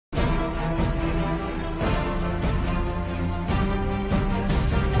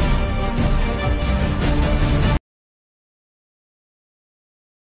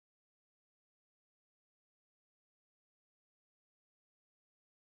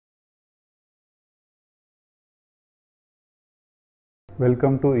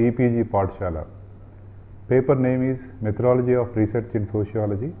Welcome to EPG Pathshala. Paper name is Methodology of Research in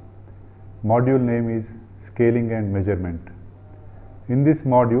Sociology. Module name is Scaling and Measurement. In this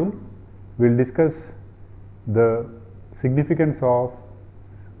module, we will discuss the significance of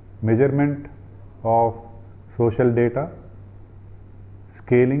measurement of social data,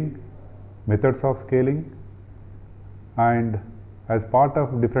 scaling, methods of scaling, and as part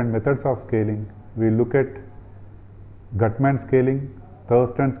of different methods of scaling, we look at Gutmann scaling,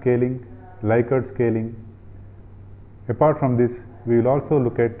 Thurston scaling, Likert scaling. Apart from this, we will also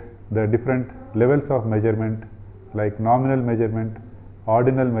look at the different levels of measurement like nominal measurement,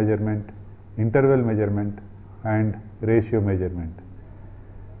 ordinal measurement, interval measurement, and ratio measurement.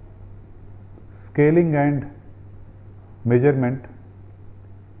 Scaling and measurement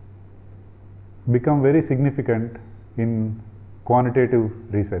become very significant in quantitative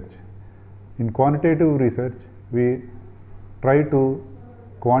research. In quantitative research, we try to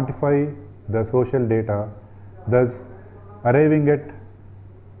quantify the social data, thus arriving at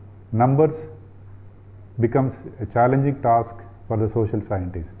numbers becomes a challenging task for the social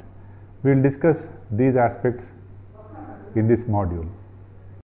scientist. We will discuss these aspects in this module.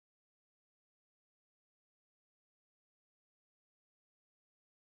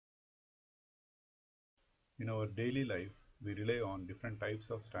 In our daily life, we rely on different types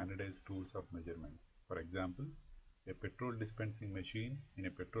of standardized tools of measurement. For example, a petrol dispensing machine in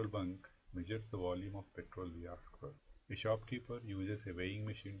a petrol bunk measures the volume of petrol we ask for. A shopkeeper uses a weighing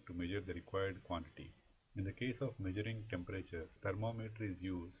machine to measure the required quantity. In the case of measuring temperature, thermometer is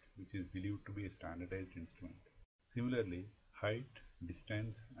used, which is believed to be a standardized instrument. Similarly, height,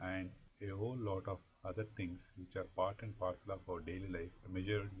 distance, and a whole lot of other things which are part and parcel of our daily life are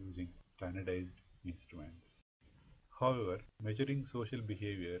measured using standardized instruments. However, measuring social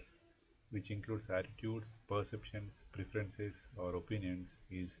behavior, which includes attitudes, perceptions, preferences, or opinions,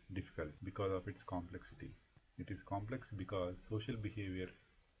 is difficult because of its complexity. It is complex because social behavior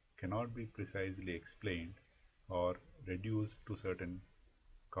cannot be precisely explained or reduced to certain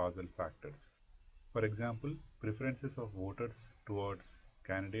causal factors. For example, preferences of voters towards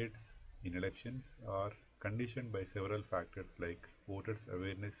candidates in elections are conditioned by several factors like voters'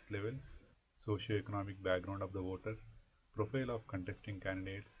 awareness levels, socio-economic background of the voter, profile of contesting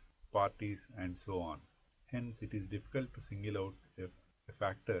candidates, parties, and so on. Hence, it is difficult to single out a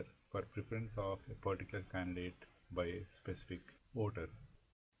factor for preference of a particular candidate by a specific voter.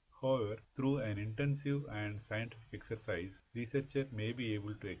 However, through an intensive and scientific exercise, researcher may be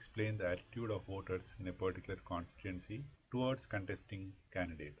able to explain the attitude of voters in a particular constituency towards contesting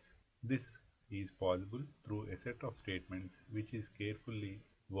candidates. This is possible through a set of statements which is carefully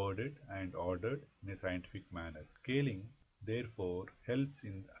worded and ordered in a scientific manner. Scaling, therefore, helps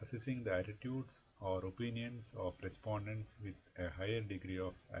in assessing the attitudes or opinions of respondents with a higher degree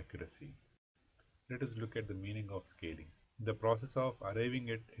of accuracy. Let us look at the meaning of scaling. The process of arriving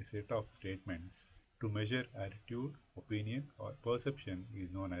at a set of statements to measure attitude, opinion, or perception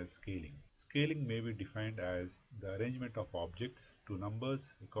is known as scaling. Scaling may be defined as the arrangement of objects to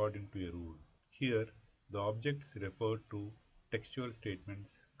numbers according to a rule. Here, the objects refer to textual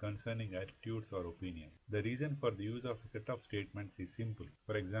statements concerning attitudes or opinion. The reason for the use of a set of statements is simple.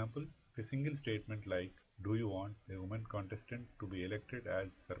 For example, a single statement like, "Do you want a woman contestant to be elected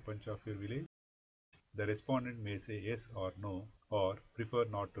as Sarpanch of your village?" The respondent may say yes or no, or prefer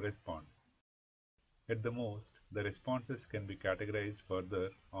not to respond. At the most, the responses can be categorized further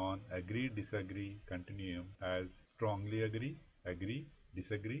on agree-disagree continuum as strongly agree,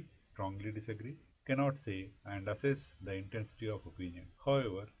 disagree, strongly disagree, cannot say, and assess the intensity of opinion.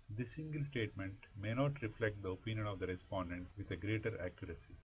 However, this single statement may not reflect the opinion of the respondents with a greater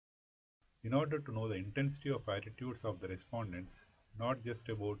accuracy. In order to know the intensity of attitudes of the respondents, not just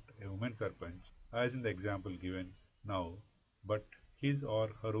about a woman Sarpanch, as in the example given now, but his or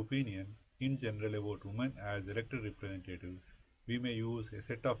her opinion in general about women as elected representatives, we may use a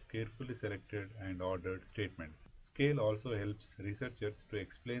set of carefully selected and ordered statements. Scale also helps researchers to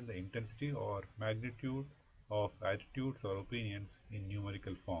explain the intensity or magnitude of attitudes or opinions in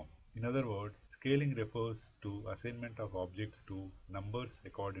numerical form. In other words, scaling refers to assignment of objects to numbers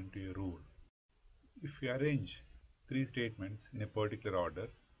according to a rule. If we arrange three statements in a particular order,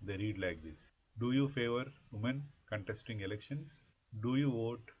 they read like this. Do you favor women contesting elections? Do you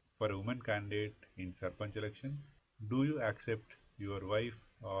vote for a woman candidate in Sarpanch elections? Do you accept your wife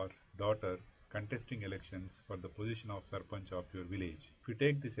or daughter contesting elections for the position of Sarpanch of your village? If we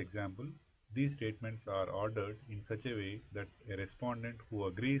take this example, these statements are ordered in such a way that a respondent who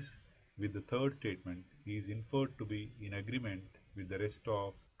agrees with the third statement is inferred to be in agreement with the rest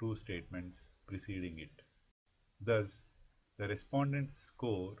of two statements preceding it. Thus, The respondent's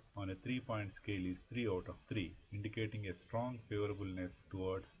score on a 3-point scale is 3 out of 3, indicating a strong favorableness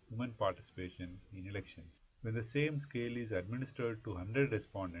towards women participation in elections. When the same scale is administered to 100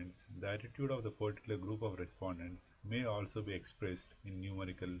 respondents, the attitude of the particular group of respondents may also be expressed in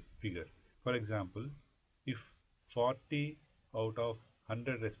numerical figure. For example, if 40 out of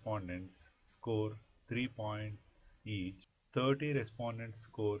 100 respondents score 3 points each, 30 respondents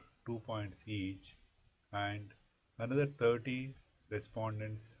score 2 points each, and another 30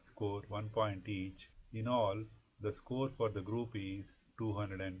 respondents score 1 point each. In all, the score for the group is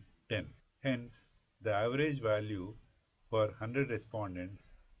 210. Hence, the average value for 100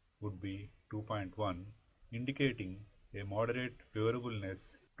 respondents would be 2.1, indicating a moderate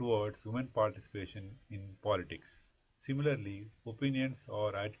favorableness towards women participation in politics. Similarly, opinions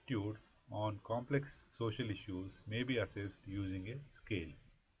or attitudes on complex social issues may be assessed using a scale.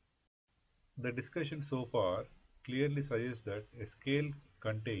 The discussion so far clearly suggests that a scale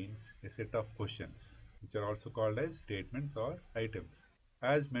contains a set of questions, which are also called as statements or items.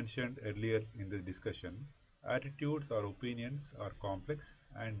 As mentioned earlier in the discussion, attitudes or opinions are complex,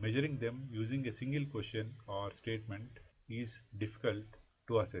 and measuring them using a single question or statement is difficult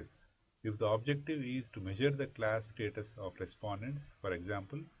to assess. If the objective is to measure the class status of respondents, for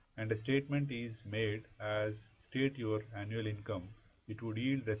example, and a statement is made as state your annual income, it would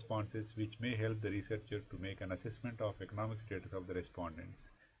yield responses which may help the researcher to make an assessment of economic status of the respondents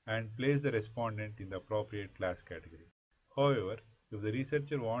and place the respondent in the appropriate class category. However, if the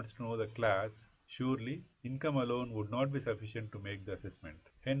researcher wants to know the class, surely income alone would not be sufficient to make the assessment.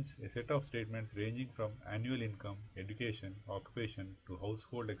 Hence, a set of statements ranging from annual income, education, occupation to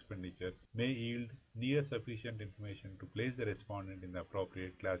household expenditure may yield near sufficient information to place the respondent in the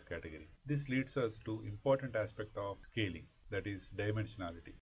appropriate class category. This leads us to important aspect of scaling, that is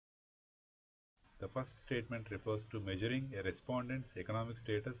dimensionality. The first statement refers to measuring a respondent's economic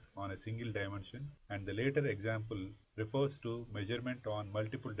status on a single dimension, and the later example refers to measurement on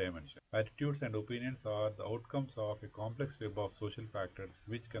multiple dimensions. Attitudes and opinions are the outcomes of a complex web of social factors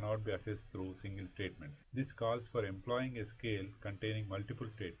which cannot be assessed through single statements. This calls for employing a scale containing multiple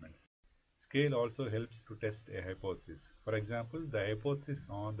statements. Scale also helps to test a hypothesis. For example, the hypothesis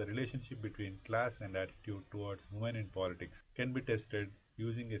on the relationship between class and attitude towards women in politics can be tested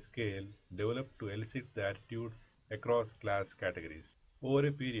using a scale developed to elicit the attitudes across class categories. Over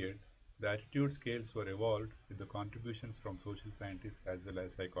a period, the attitude scales were evolved with the contributions from social scientists as well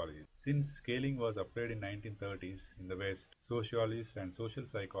as psychologists. Since scaling was applied in 1930s in the West, sociologists and social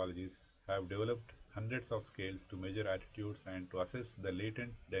psychologists have developed hundreds of scales to measure attitudes and to assess the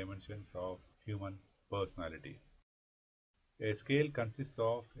latent dimensions of human personality. A scale consists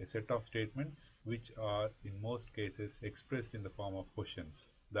of a set of statements which are in most cases expressed in the form of questions.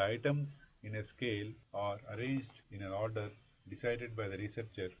 The items in a scale are arranged in an order decided by the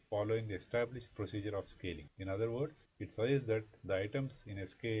researcher following the established procedure of scaling. In other words, it suggests that the items in a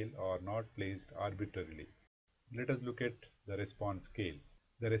scale are not placed arbitrarily. Let us look at the response scale.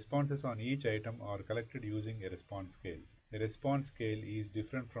 The responses on each item are collected using a response scale. A response scale is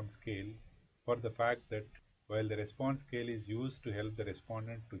different from scale for the fact that while the response scale is used to help the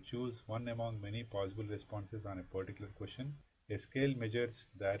respondent to choose one among many possible responses on a particular question, a scale measures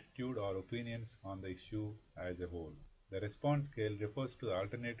the attitude or opinions on the issue as a whole. The response scale refers to the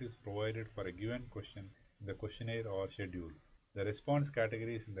alternatives provided for a given question in the questionnaire or schedule. The response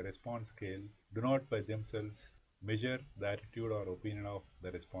categories in the response scale do not by themselves measure the attitude or opinion of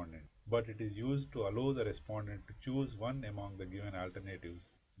the respondent, but it is used to allow the respondent to choose one among the given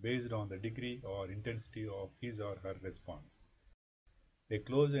alternatives based on the degree or intensity of his or her response. A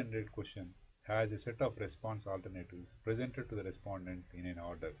closed-ended question has a set of response alternatives presented to the respondent in an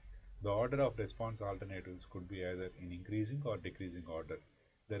order. The order of response alternatives could be either in increasing or decreasing order.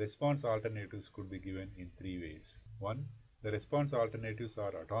 The response alternatives could be given in three ways. 1. The response alternatives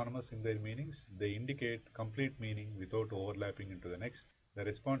are autonomous in their meanings. They indicate complete meaning without overlapping into the next. The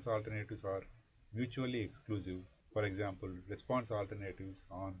response alternatives are mutually exclusive. For example, response alternatives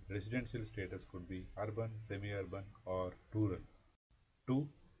on residential status could be urban, semi-urban, or rural. 2.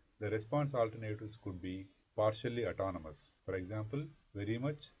 The response alternatives could be partially autonomous. For example, very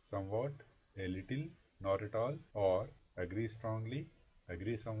much, somewhat, a little, not at all, or agree strongly,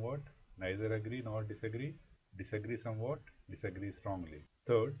 agree somewhat, neither agree nor disagree, disagree somewhat, disagree strongly.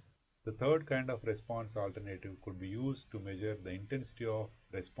 Third, the third kind of response alternative could be used to measure the intensity of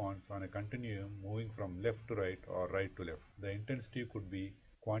response on a continuum moving from left to right or right to left. The intensity could be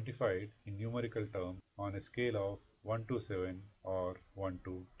quantified in numerical terms on a scale of 1 to 7 or 1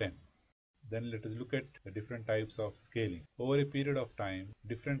 to 10. Then let us look at the different types of scaling. Over a period of time,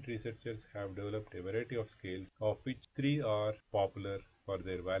 different researchers have developed a variety of scales, of which three are popular for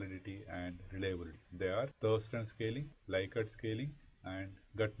their validity and reliability. They are Thurston scaling, Likert scaling, and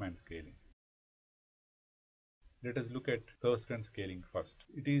Gutman scaling. Let us look at Thurston scaling first.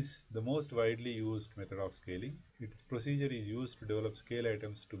 It is the most widely used method of scaling. Its procedure is used to develop scale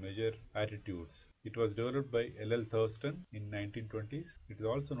items to measure attitudes. It was developed by L. Thurston in 1920s. It is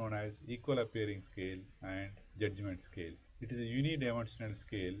also known as equal appearing scale and judgment scale. It is a unidimensional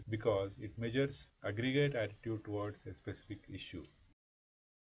scale because it measures aggregate attitude towards a specific issue.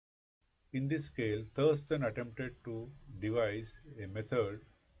 In this scale, Thurston attempted to devise a method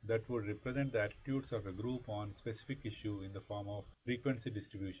that would represent the attitudes of a group on specific issue in the form of frequency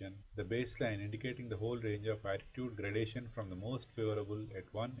distribution, the baseline indicating the whole range of attitude gradation from the most favorable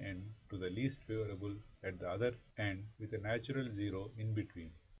at one end to the least favorable at the other end with a natural zero in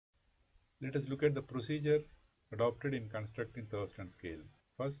between. Let us look at the procedure adopted in constructing Thurston scale.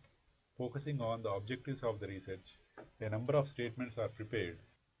 First, focusing on the objectives of the research, a number of statements are prepared.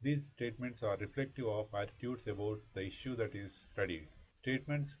 These statements are reflective of attitudes about the issue that is studied.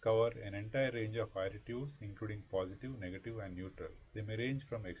 Statements cover an entire range of attitudes including positive, negative and neutral. They may range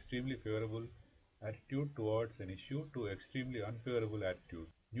from extremely favorable attitude towards an issue to extremely unfavorable attitude.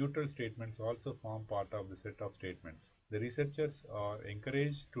 Neutral statements also form part of the set of statements. The researchers are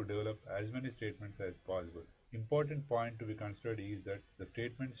encouraged to develop as many statements as possible. Important point to be considered is that the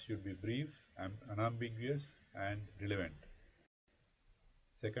statements should be brief, unambiguous and relevant.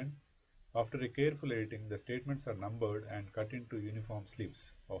 Second, after a careful editing, the statements are numbered and cut into uniform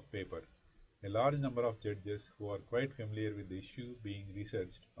slips of paper. A large number of judges who are quite familiar with the issue being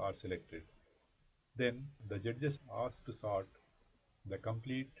researched are selected. Then, the judges are asked to sort the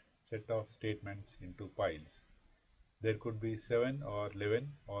complete set of statements into piles. There could be 7 or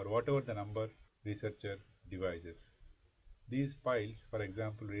 11 or whatever the number researcher devises. These piles, for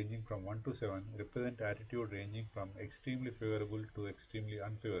example ranging from 1 to 7, represent attitude ranging from extremely favorable to extremely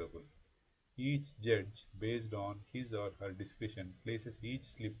unfavorable. Each judge, based on his or her discretion, places each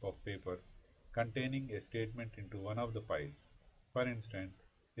slip of paper containing a statement into one of the piles. For instance,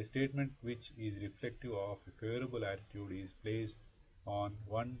 a statement which is reflective of a favorable attitude is placed on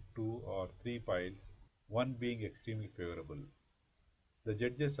 1, 2 or 3 piles, one being extremely favorable. The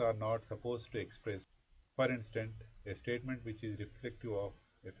judges are not supposed to express. For instance, a statement which is reflective of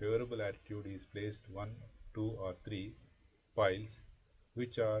a favorable attitude is placed 1, 2 or 3 piles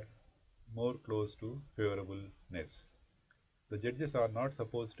which are more close to favorableness. The judges are not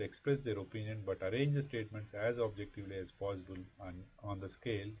supposed to express their opinion but arrange the statements as objectively as possible on the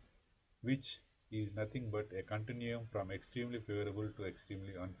scale, which is nothing but a continuum from extremely favorable to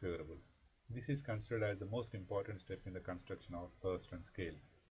extremely unfavorable. This is considered as the most important step in the construction of Thurston scale.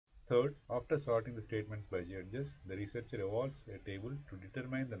 Third, after sorting the statements by judges, the researcher evolves a table to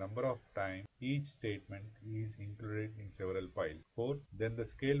determine the number of times each statement is included in several piles. Fourth, then the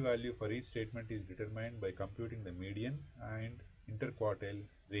scale value for each statement is determined by computing the median and interquartile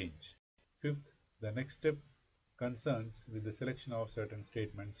range. Fifth, the next step concerns with the selection of certain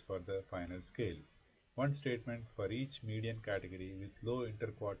statements for the final scale. One statement for each median category with low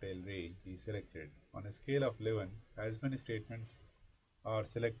interquartile range is selected. On a scale of 11, as many statements are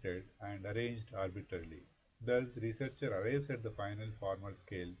selected and arranged arbitrarily. Thus, researcher arrives at the final formal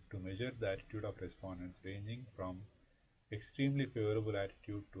scale to measure the attitude of respondents ranging from extremely favorable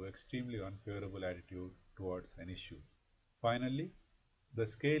attitude to extremely unfavorable attitude towards an issue. Finally, the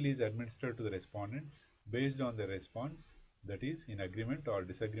scale is administered to the respondents based on their response, that is, in agreement or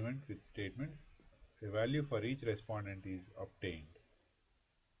disagreement with statements. A value for each respondent is obtained.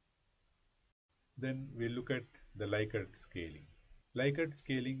 Then we look at the Likert scaling. Likert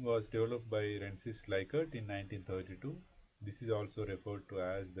scaling was developed by Rensis Likert in 1932. This is also referred to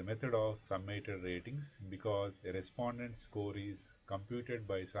as the method of summated ratings because a respondent's score is computed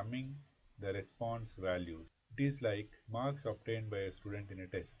by summing the response values. It is like marks obtained by a student in a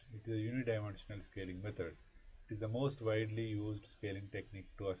test. It is a unidimensional scaling method. It is the most widely used scaling technique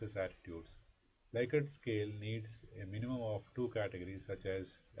to assess attitudes. Likert scale needs a minimum of two categories such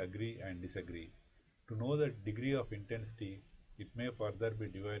as agree and disagree. To know the degree of intensity, it may further be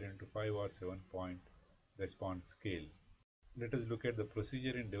divided into 5 or 7-point response scale. Let us look at the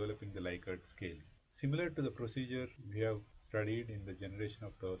procedure in developing the Likert scale. Similar to the procedure we have studied in the generation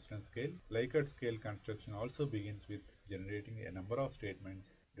of Thurston scale, Likert scale construction also begins with generating a number of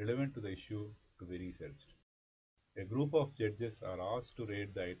statements relevant to the issue to be researched. A group of judges are asked to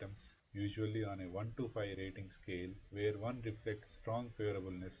rate the items, usually on a 1 to 5 rating scale, where 1 reflects strong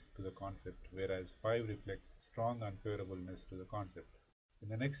favorableness to the concept, whereas 5 reflect strong unfavorableness to the concept. In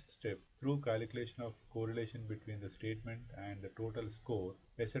the next step, through calculation of correlation between the statement and the total score,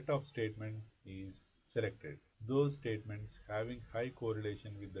 a set of statements is selected. Those statements having high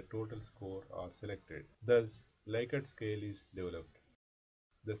correlation with the total score are selected. Thus, Likert scale is developed.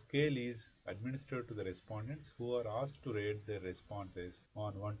 The scale is administered to the respondents who are asked to rate their responses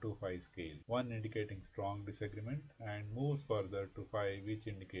on 1 to 5 scale, 1 indicating strong disagreement and moves further to 5 which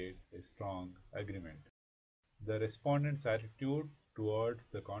indicate a strong agreement. The respondent's attitude towards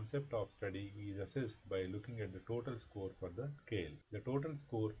the concept of study is assessed by looking at the total score for the scale. The total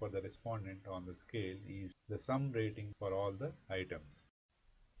score for the respondent on the scale is the sum rating for all the items.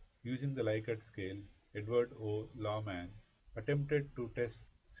 Using the Likert scale, Edward O. Lawman attempted to test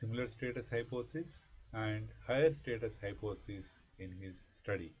similar status hypothesis and higher status hypothesis in his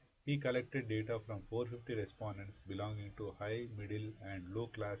study. He collected data from 450 respondents belonging to high, middle, and low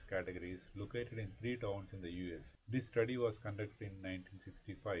class categories located in 3 towns in the US. This study was conducted in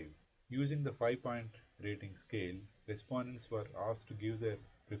 1965. Using the 5-point rating scale, respondents were asked to give their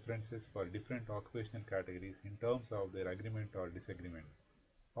preferences for different occupational categories in terms of their agreement or disagreement.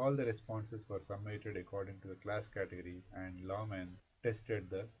 All the responses were summated according to the class category and Lawman tested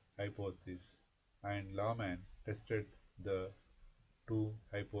the hypothesis and Lawman tested the two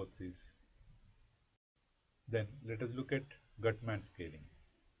hypotheses. Then let us look at Gutmann scaling.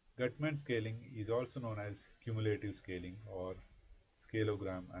 Gutmann scaling is also known as cumulative scaling or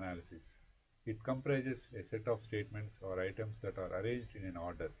scaleogram analysis. It comprises a set of statements or items that are arranged in an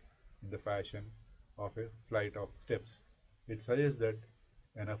order in the fashion of a flight of steps. It suggests that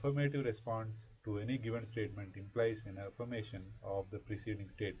an affirmative response to any given statement implies an affirmation of the preceding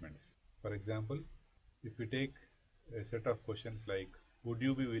statements. For example, if we take a set of questions like, would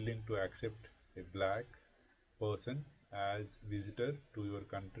you be willing to accept a black person as visitor to your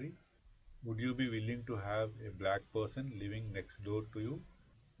country? Would you be willing to have a black person living next door to you?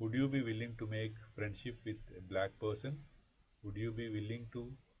 Would you be willing to make friendship with a black person? Would you be willing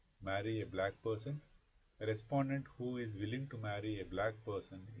to marry a black person? A respondent who is willing to marry a black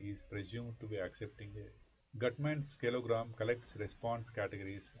person is presumed to be accepting a. Gutmann's scaleogram collects response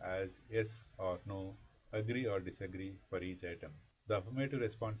categories as yes or no, agree or disagree for each item. The affirmative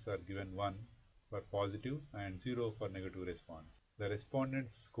responses are given 1 for positive and 0 for negative response. The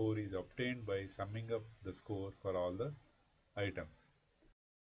respondent's score is obtained by summing up the score for all the items.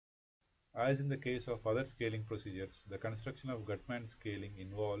 As in the case of other scaling procedures, the construction of Gutmann scaling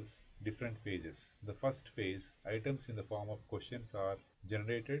involves different phases. The first phase, items in the form of questions are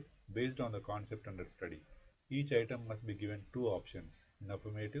generated based on the concept under study. Each item must be given two options, in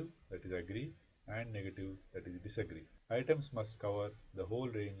affirmative, that is agree, and negative, that is disagree. Items must cover the whole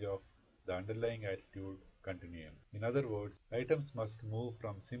range of the underlying attitude continuum. In other words, items must move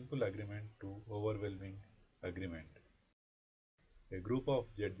from simple agreement to overwhelming agreement. A group of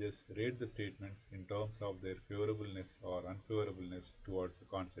judges rate the statements in terms of their favorableness or unfavorableness towards the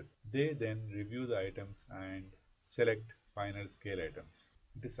concept. They then review the items and select final scale items.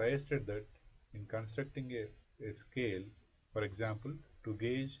 It is suggested that in constructing a scale, for example, to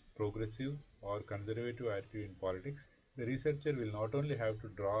gauge progressive or conservative attitude in politics, the researcher will not only have to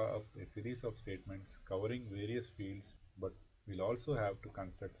draw up a series of statements covering various fields, but will also have to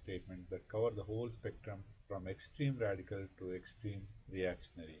construct statements that cover the whole spectrum from extreme radical to extreme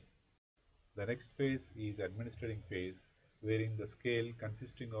reactionary. The next phase is administering phase, wherein the scale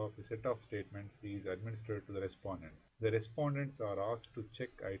consisting of a set of statements is administered to the respondents. The respondents are asked to check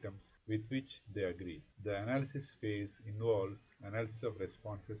items with which they agree. The analysis phase involves analysis of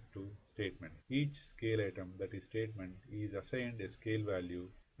responses to statements. Each scale item, that is statement, is assigned a scale value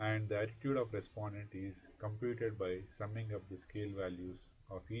and the attitude of respondent is computed by summing up the scale values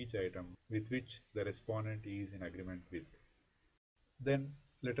of each item with which the respondent is in agreement with. Then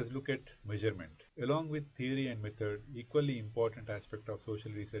let us look at measurement. Along with theory and method, equally important aspect of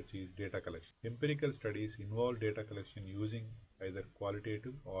social research is data collection. Empirical studies involve data collection using either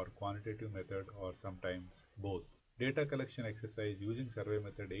qualitative or quantitative method or sometimes both. Data collection exercise using survey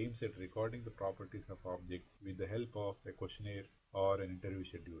method aims at recording the properties of objects with the help of a questionnaire or an interview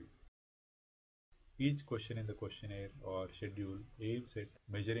schedule. Each question in the questionnaire or schedule aims at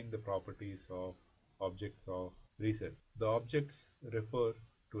measuring the properties of objects of research. The objects refer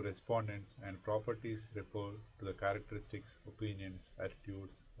to respondents and properties refer to the characteristics, opinions,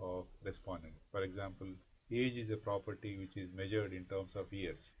 attitudes of respondents. For example, age is a property which is measured in terms of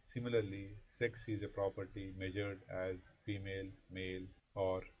years. Similarly, sex is a property measured as female, male,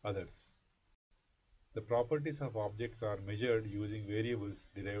 or others. The properties of objects are measured using variables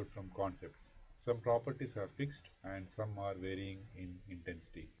derived from concepts. Some properties are fixed and some are varying in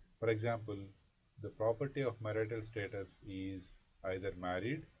intensity. For example, the property of marital status is either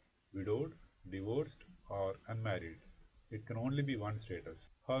married, widowed, divorced, or unmarried. It can only be one status.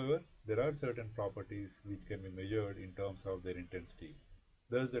 However, there are certain properties which can be measured in terms of their intensity.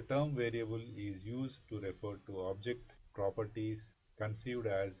 Thus, the term variable is used to refer to object properties conceived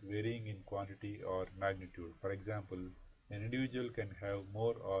as varying in quantity or magnitude. For example, an individual can have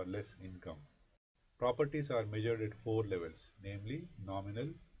more or less income. Properties are measured at four levels, namely nominal,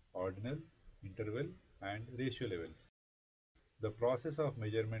 ordinal, interval, and ratio levels. The process of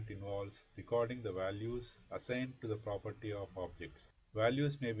measurement involves recording the values assigned to the property of objects.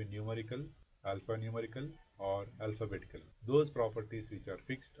 Values may be numerical, alphanumerical, or alphabetical. Those properties which are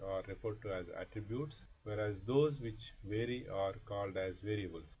fixed are referred to as attributes, whereas those which vary are called as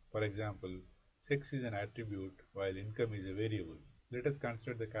variables. For example, sex is an attribute while income is a variable. Let us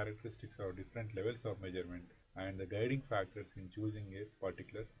consider the characteristics of different levels of measurement and the guiding factors in choosing a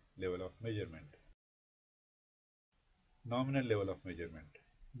particular level of measurement. Nominal level of measurement.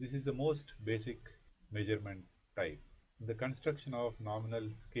 This is the most basic measurement type. In the construction of nominal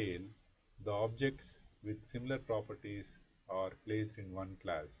scale, the objects with similar properties are placed in one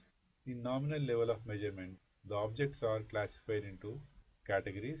class. In nominal level of measurement, the objects are classified into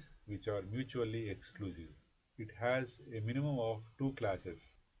categories which are mutually exclusive. It has a minimum of two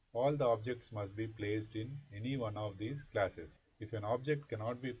classes. All the objects must be placed in any one of these classes. If an object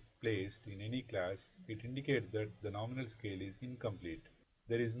cannot be placed in any class, it indicates that the nominal scale is incomplete.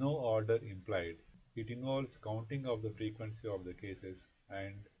 There is no order implied. It involves counting of the frequency of the cases,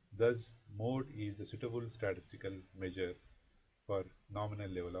 and thus mode is the suitable statistical measure for nominal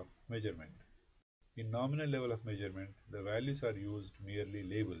level of measurement. In nominal level of measurement, the values are used merely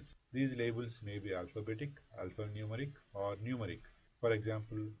labels. These labels may be alphabetic, alphanumeric, or numeric. For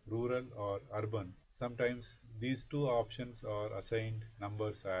example, rural or urban. Sometimes these two options are assigned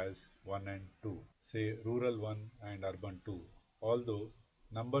numbers as 1 and 2, say rural 1 and urban 2. Although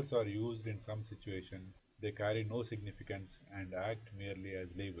numbers are used in some situations, they carry no significance and act merely as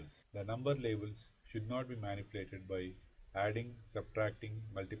labels. The number labels should not be manipulated by adding, subtracting,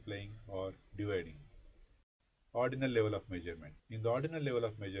 multiplying, or dividing. Ordinal level of measurement. In the ordinal level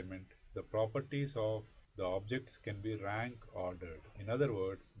of measurement, the properties of the objects can be rank ordered. In other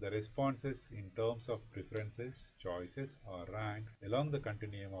words, the responses in terms of preferences, choices are ranked along the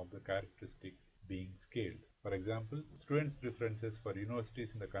continuum of the characteristic being scaled. For example, students' preferences for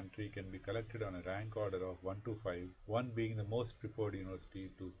universities in the country can be collected on a rank order of 1 to 5, 1 being the most preferred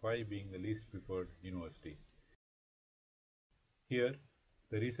university to 5 being the least preferred university. Here,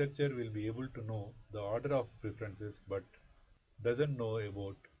 the researcher will be able to know the order of preferences but doesn't know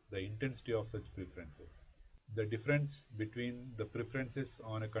about the intensity of such preferences. The difference between the preferences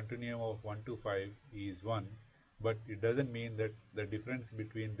on a continuum of 1 to 5 is 1, but it doesn't mean that the difference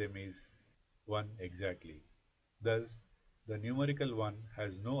between them is 1 exactly. Thus, the numerical 1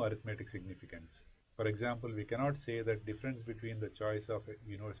 has no arithmetic significance. For example, we cannot say that difference between the choice of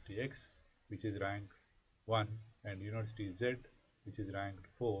University X, which is ranked 1, and University Z, which is ranked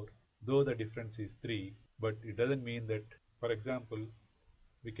 4, though the difference is 3, but it doesn't mean that, for example,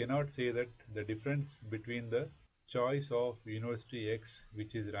 we cannot say that the difference between the choice of University X,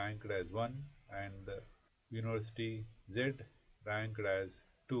 which is ranked as 1, and the University Z, ranked as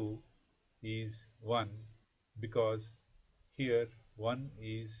 2, is 1, because here 1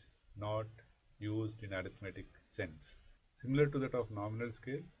 is not used in arithmetic sense. Similar to that of nominal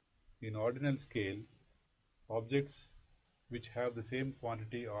scale, in ordinal scale, objects which have the same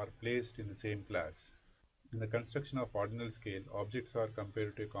quantity are placed in the same class. In the construction of ordinal scale, objects are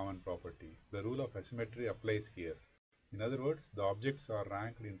compared to a common property. The rule of asymmetry applies here. In other words, the objects are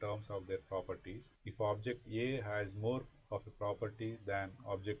ranked in terms of their properties. If object A has more of a property than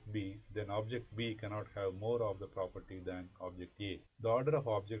object B, then object B cannot have more of the property than object A. The order of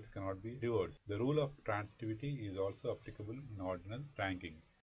objects cannot be reversed. The rule of transitivity is also applicable in ordinal ranking.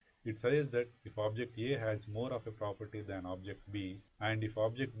 It suggests that if object A has more of a property than object B, and if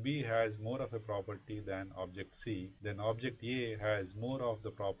object B has more of a property than object C, then object A has more of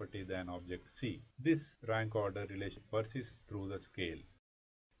the property than object C. This rank order relation persists through the scale.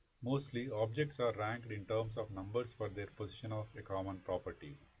 Mostly, objects are ranked in terms of numbers for their possession of a common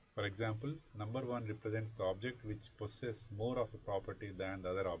property. For example, number 1 represents the object which possesses more of a property than the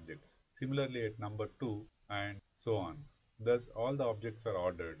other objects. Similarly, at number 2, and so on. Thus, all the objects are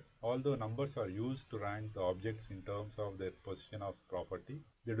ordered. Although numbers are used to rank the objects in terms of their possession of property,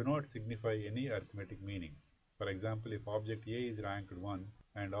 they do not signify any arithmetic meaning. For example, if object A is ranked 1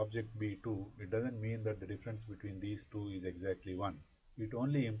 and object B 2, it doesn't mean that the difference between these two is exactly 1. It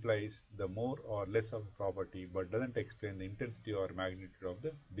only implies the more or less of a property but doesn't explain the intensity or magnitude of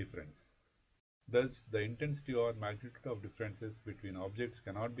the difference. Thus, the intensity or magnitude of differences between objects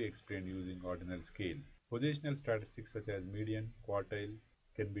cannot be explained using ordinal scale. Positional statistics such as median, quartile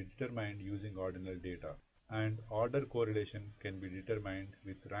can be determined using ordinal data, and order correlation can be determined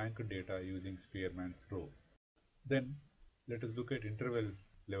with ranked data using Spearman's rho. Then, let us look at interval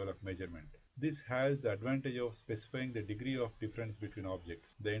level of measurement. This has the advantage of specifying the degree of difference between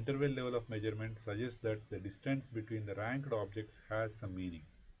objects. The interval level of measurement suggests that the distance between the ranked objects has some meaning.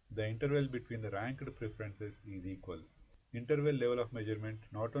 The interval between the ranked preferences is equal. Interval level of measurement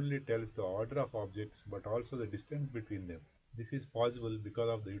not only tells the order of objects but also the distance between them. This is possible because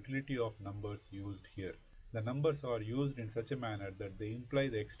of the utility of numbers used here. The numbers are used in such a manner that they imply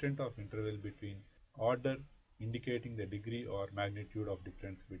the extent of interval between order, indicating the degree or magnitude of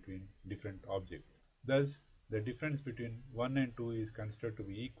difference between different objects. Thus, the difference between 1 and 2 is considered to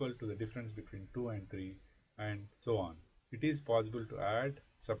be equal to the difference between 2 and 3, and so on. It is possible to add,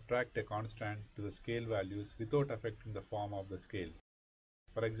 subtract a constant to the scale values without affecting the form of the scale.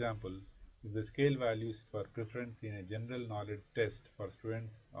 For example, if the scale values for preference in a general knowledge test for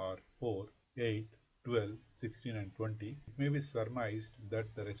students are 4, 8, 12, 16 and 20, it may be surmised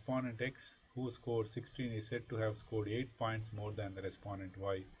that the respondent X who scored 16 is said to have scored 8 points more than the respondent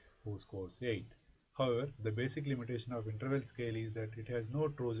Y who scores 8. However, the basic limitation of interval scale is that it has no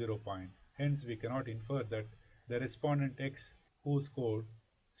true zero point. Hence, we cannot infer that the respondent X who scored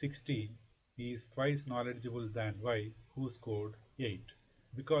 16 is twice knowledgeable than Y who scored 8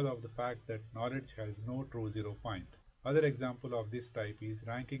 because of the fact that knowledge has no true zero point. Other example of this type is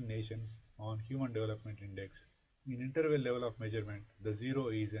ranking nations on Human Development Index. In interval level of measurement, the zero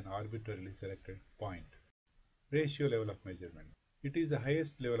is an arbitrarily selected point. Ratio level of measurement. It is the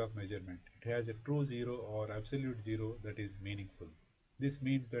highest level of measurement. It has a true zero or absolute zero that is meaningful. This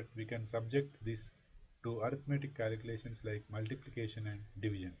means that we can subject this to arithmetic calculations like multiplication and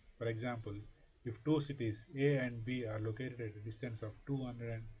division. For example, if two cities A and B are located at a distance of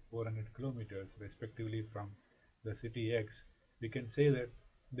 200 and 400 kilometers respectively from the city X, we can say that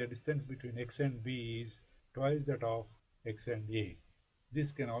the distance between X and B is twice that of X and A.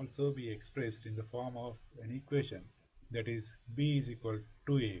 This can also be expressed in the form of an equation, that is B is equal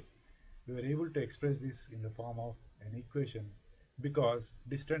to A. We are able to express this in the form of an equation because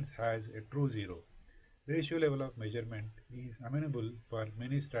distance has a true zero. Ratio level of measurement is amenable for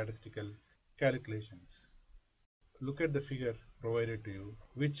many statistical calculations. Look at the figure provided to you,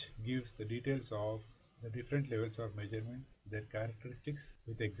 which gives the details of the different levels of measurement, their characteristics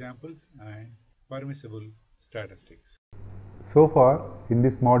with examples and permissible statistics. So far, in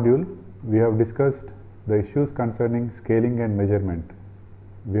this module, we have discussed the issues concerning scaling and measurement.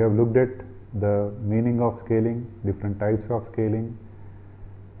 We have looked at the meaning of scaling, different types of scaling.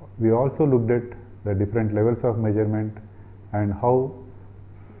 We also looked at the different levels of measurement and how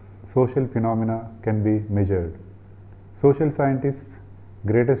social phenomena can be measured. Social scientists'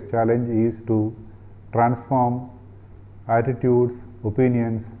 greatest challenge is to transform attitudes,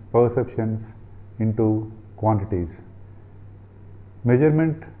 opinions, perceptions into quantities.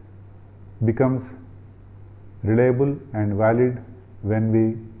 Measurement becomes reliable and valid when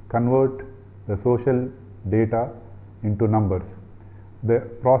we convert the social data into numbers. The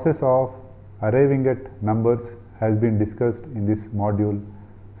process of arriving at numbers has been discussed in this module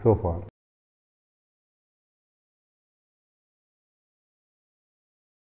so far.